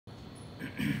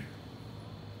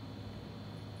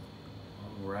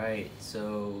right,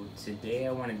 so today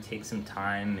I want to take some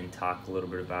time and talk a little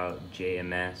bit about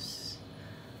JMS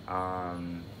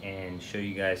and show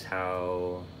you guys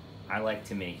how I like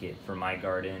to make it for my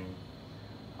garden.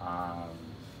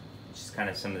 Just kind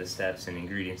of some of the steps and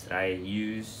ingredients that I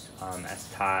use as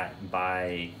taught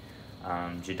by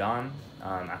Jadam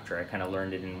after I kind of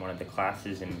learned it in one of the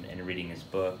classes and reading his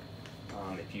book.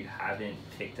 If you haven't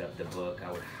picked up the book,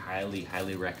 I would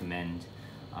highly recommend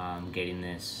getting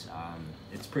this.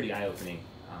 It's pretty eye-opening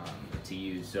to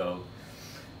use. So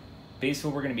basically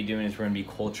what we're going to be doing is we're going to be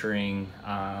culturing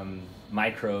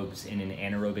microbes in an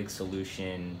anaerobic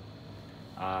solution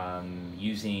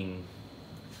using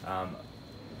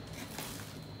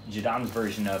Jadam's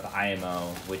version of IMO,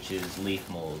 which is leaf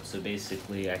mold. So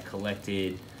basically I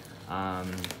collected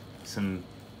some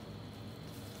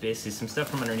stuff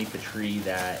from underneath the tree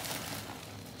that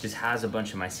just has a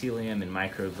bunch of mycelium and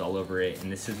microbes all over it,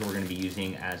 and this is what we're going to be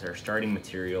using as our starting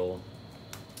material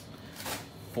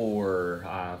for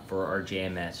our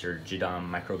JMS or Jadam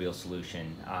Microbial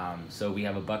solution. So we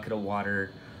have a bucket of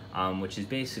water, which is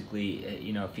basically,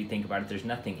 you know, if you think about it, there's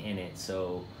nothing in it.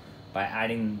 So by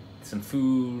adding some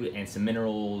food and some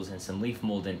minerals and some leaf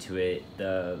mold into it,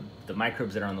 the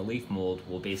microbes that are on the leaf mold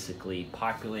will basically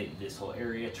populate this whole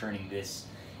area, turning this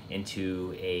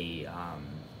into a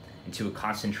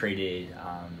concentrated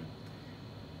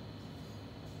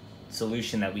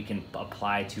solution that we can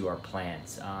apply to our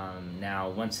plants. Now,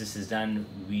 once this is done,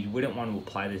 we wouldn't want to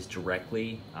apply this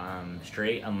directly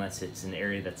straight unless it's an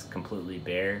area that's completely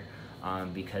bare,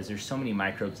 because there's so many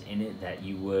microbes in it that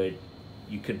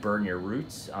you could burn your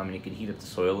roots and it could heat up the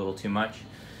soil a little too much.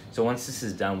 So once this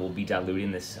is done, we'll be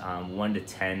diluting this 1 to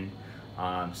 10.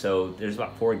 So there's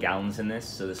about 4 gallons in this,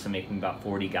 so this will make me about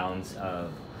 40 gallons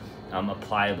of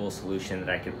applicable solution that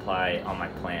I could apply on my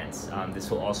plants. This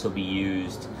will also be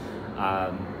used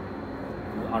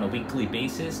on a weekly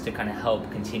basis to kind of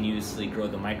help continuously grow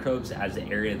the microbes, as the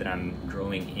area that I'm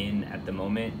growing in at the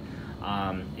moment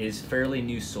is fairly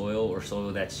new soil, or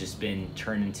soil that's just been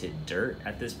turned into dirt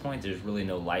at this point. There's really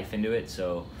no life into it.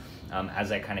 So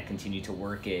as I kind of continue to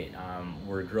work it,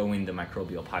 we're growing the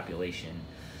microbial population.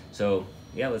 So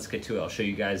yeah, let's get to it. I'll show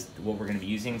you guys what we're going to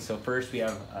be using. So first we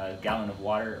have a gallon of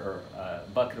water, or a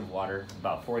bucket of water,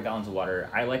 about 4 gallons of water.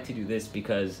 I like to do this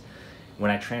because when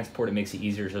I transport it makes it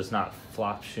easier, so it's not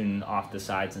flopping off the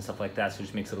sides and stuff like that, so it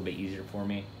just makes it a little bit easier for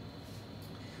me.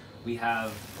 We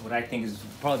have what I think is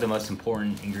probably the most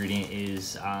important ingredient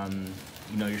is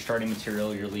you know, your starting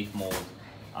material, your leaf mold.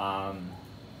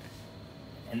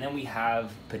 And then we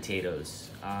have potatoes.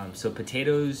 So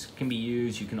potatoes can be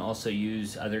used. You can also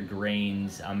use other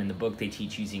grains. In the book they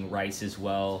teach using rice as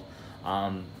well.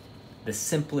 The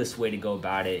simplest way to go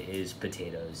about it is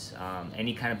potatoes.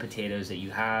 Any kind of potatoes that you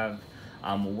have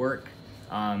will work.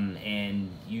 And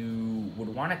you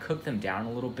would want to cook them down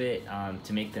a little bit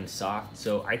to make them soft.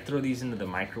 So I throw these into the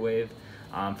microwave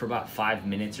for about 5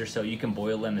 minutes or so. You can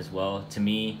boil them as well. To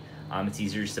me, it's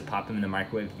easier just to pop them in the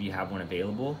microwave if you have one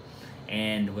available.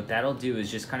 And what that'll do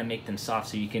is just kind of make them soft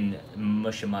so you can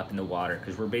mush them up in the water,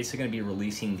 because we're basically going to be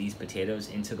releasing these potatoes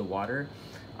into the water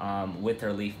with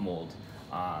our leaf mold.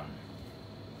 In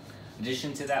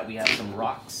addition to that, we have some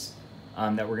rocks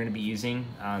that we're going to be using.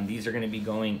 These are going to be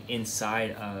going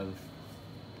inside of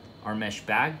our mesh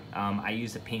bag. I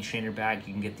use a paint strainer bag.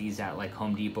 You can get these at like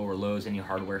Home Depot or Lowe's, any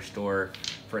hardware store,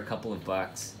 for a couple of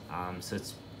bucks. So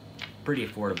it's pretty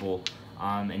affordable.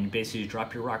 And you basically just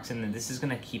drop your rocks in, and this is going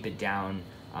to keep it down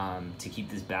to keep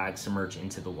this bag submerged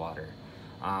into the water.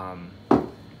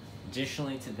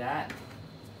 Additionally to that,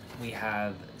 we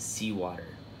have seawater.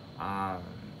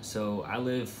 So I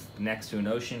live next to an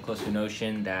ocean, close to an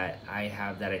ocean, that I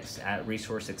have that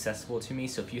resource accessible to me.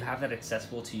 So if you have that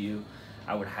accessible to you,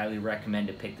 I would highly recommend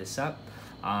to pick this up.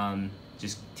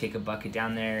 Just take a bucket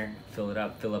down there, fill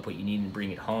up what you need, and bring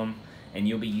it home. And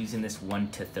you'll be using this 1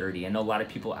 to 30. I know a lot of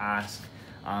people ask,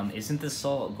 isn't the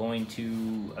salt going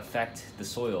to affect the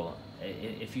soil?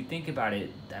 If you think about it,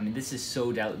 I mean, this is so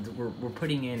we're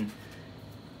putting in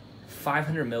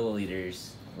 500 milliliters,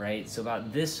 right? So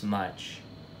about this much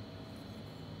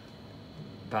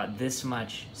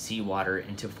seawater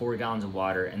into 4 gallons of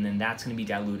water, and then that's going to be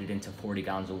diluted into 40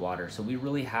 gallons of water. So we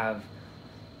really have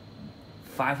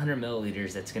 500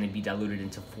 milliliters that's going to be diluted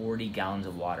into 40 gallons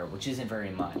of water, which isn't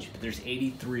very much, but there's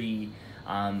 83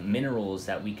 minerals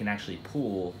that we can actually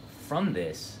pull from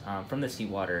this, from the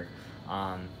seawater,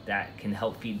 that can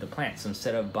help feed the plants. So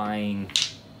instead of buying,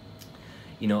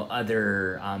 you know,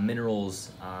 other minerals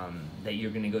that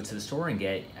you're going to go to the store and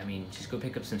get, I mean, just go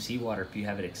pick up some seawater if you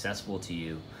have it accessible to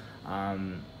you.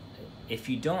 If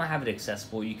you don't have it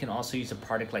accessible, you can also use a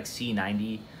product like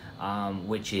C90.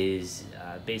 which is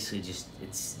basically just,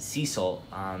 it's sea salt,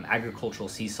 agricultural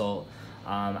sea salt.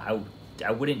 I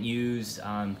wouldn't use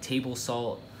table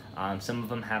salt. Some of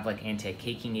them have like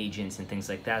anti-caking agents and things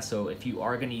like that. So if you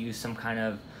are going to use some kind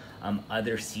of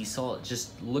other sea salt,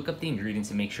 just look up the ingredients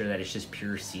and make sure that it's just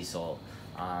pure sea salt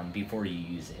before you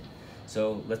use it.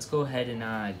 So let's go ahead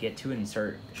and get to it and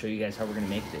show you guys how we're going to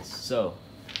make this. So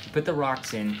you put the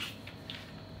rocks in,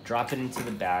 drop it into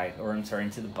the bag, or I'm sorry,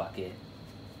 into the bucket.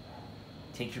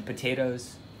 Take your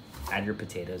potatoes, add your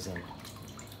potatoes in.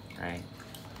 All right.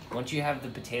 Once you have the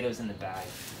potatoes in the bag,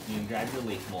 you can grab your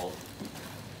leaf mold.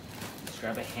 Just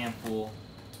grab a handful.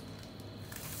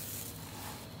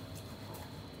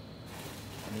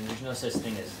 I mean, there's no such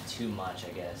thing as too much, I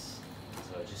guess.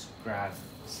 So just grab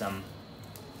some,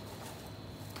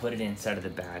 put it inside of the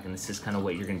bag, and this is kind of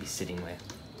what you're gonna be sitting with.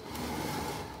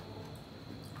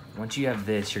 Once you have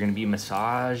this, you're gonna be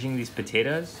massaging these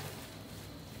potatoes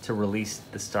to release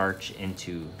the starch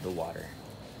into the water.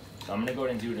 So I'm gonna go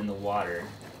ahead and do it in the water.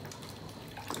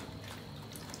 Just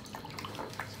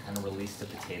kind of release the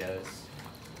potatoes.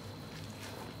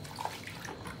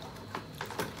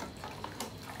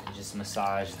 And just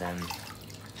massage them.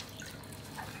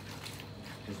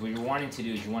 Because what you're wanting to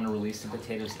do is you want to release the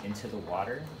potatoes into the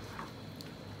water,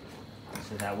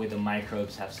 so that way the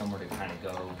microbes have somewhere to kind of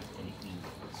go and eat.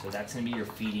 So that's gonna be your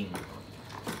feeding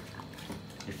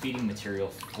material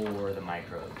for the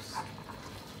microbes.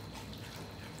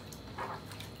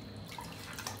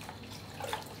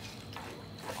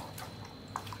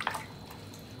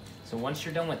 So once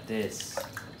you're done with this,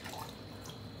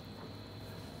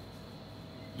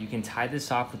 you can tie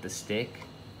this off with a stick,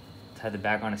 tie the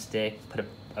bag on a stick, put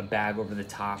a bag over the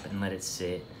top and let it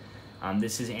sit.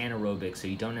 This is anaerobic, so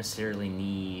you don't necessarily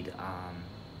need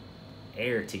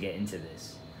air to get into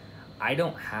this. I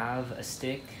don't have a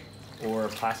stick or a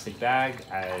plastic bag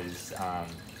as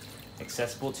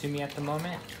accessible to me at the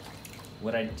moment.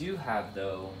 What I do have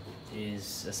though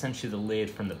is essentially the lid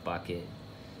from the bucket.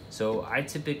 So I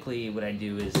typically, what I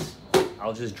do is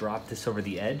I'll just drop this over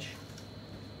the edge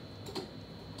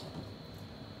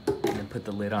and then put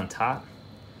the lid on top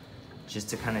just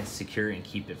to kind of secure it and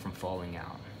keep it from falling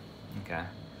out. Okay.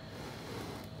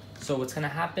 So what's gonna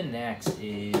happen next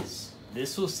is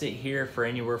this will sit here for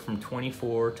anywhere from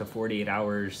 24 to 48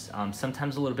 hours,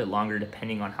 sometimes a little bit longer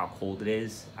depending on how cold it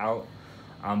is out.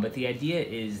 But the idea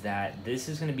is that this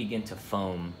is gonna begin to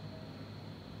foam,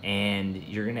 and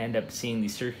you're gonna end up seeing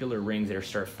these circular rings that are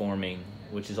start forming,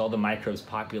 which is all the microbes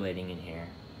populating in here.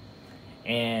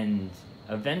 And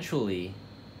eventually,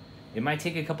 it might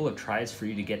take a couple of tries for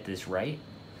you to get this right,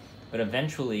 but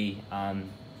eventually, if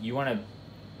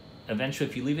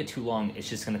you leave it too long, it's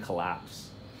just gonna collapse.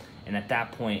 And at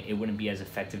that point, it wouldn't be as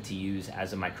effective to use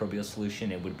as a microbial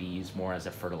solution. It would be used more as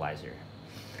a fertilizer.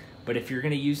 But if you're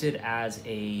gonna use it as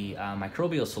a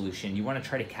microbial solution, you wanna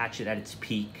try to catch it at its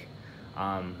peak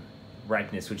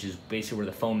ripeness, which is basically where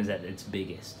the foam is at its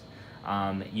biggest.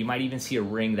 You might even see a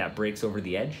ring that breaks over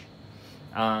the edge.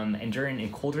 And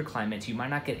in colder climates, you might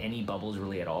not get any bubbles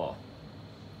really at all.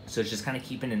 So it's just kind of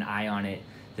keeping an eye on it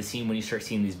to see when you start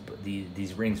seeing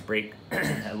these rings break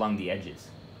along the edges.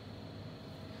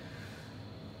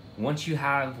 Once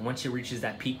it reaches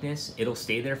that peakness, it'll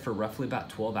stay there for roughly about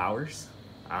 12 hours.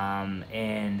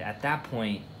 And at that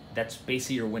point, that's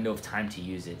basically your window of time to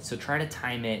use it. So try to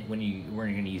time it when you're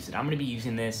gonna use it. I'm gonna be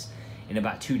using this in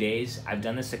about 2 days. I've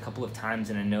done this a couple of times,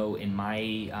 and I know in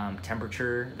my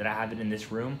temperature that I have it in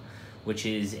this room, which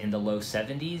is in the low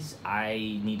 70s,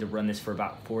 I need to run this for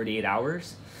about 48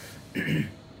 hours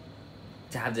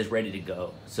to have this ready to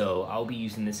go. So I'll be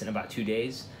using this in about 2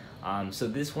 days.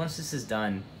 So once this is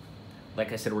done,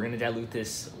 like I said, we're gonna dilute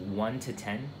this 1 to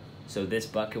 10. So this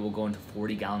bucket will go into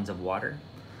 40 gallons of water.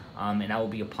 And I will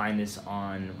be applying this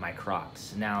on my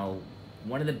crops. Now,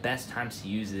 one of the best times to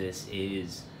use this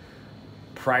is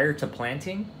prior to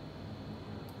planting,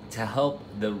 to help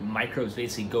the microbes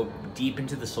basically go deep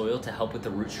into the soil to help with the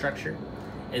root structure,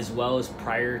 as well as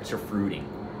prior to fruiting.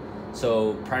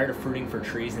 So prior to fruiting for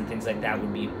trees and things like that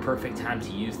would be a perfect time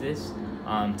to use this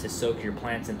to soak your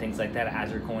plants and things like that as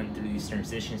they're going through these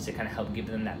transitions, to kind of help give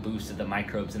them that boost of the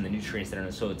microbes and the nutrients that are in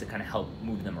the soil to kind of help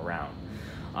move them around.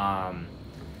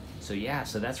 So yeah,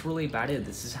 so that's really about it.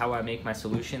 This is how I make my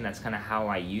solution. That's kind of how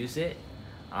I use it.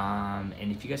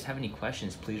 And if you guys have any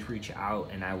questions, please reach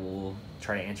out and I will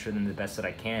try to answer them the best that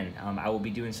I can. I will be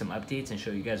doing some updates and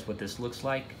show you guys what this looks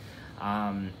like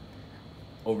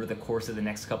over the course of the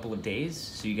next couple of days,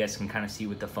 so you guys can kind of see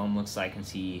what the foam looks like and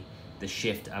see the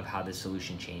shift of how the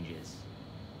solution changes.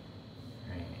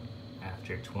 All right,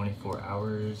 after 24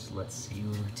 hours, let's see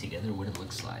together what it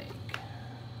looks like.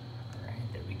 All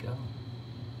right, there we we go.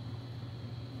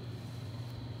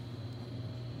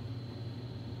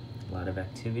 A lot of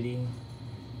activity.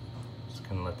 Just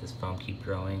gonna let this foam keep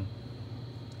growing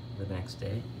the next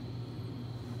day.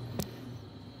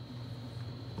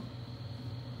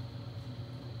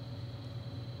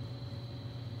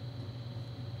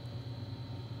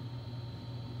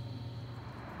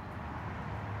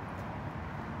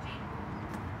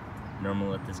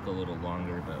 Normally let this go a little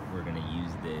longer, but we're gonna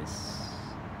use this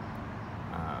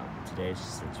today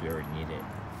since we already need it.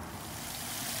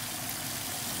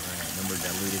 Alright, number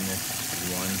dilutedness is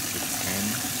 1 to 10.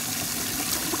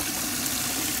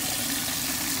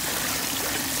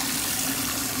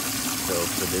 So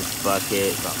for this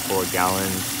bucket, about 4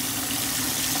 gallons.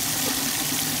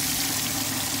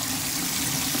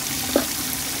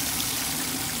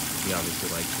 He obviously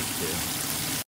likes it too.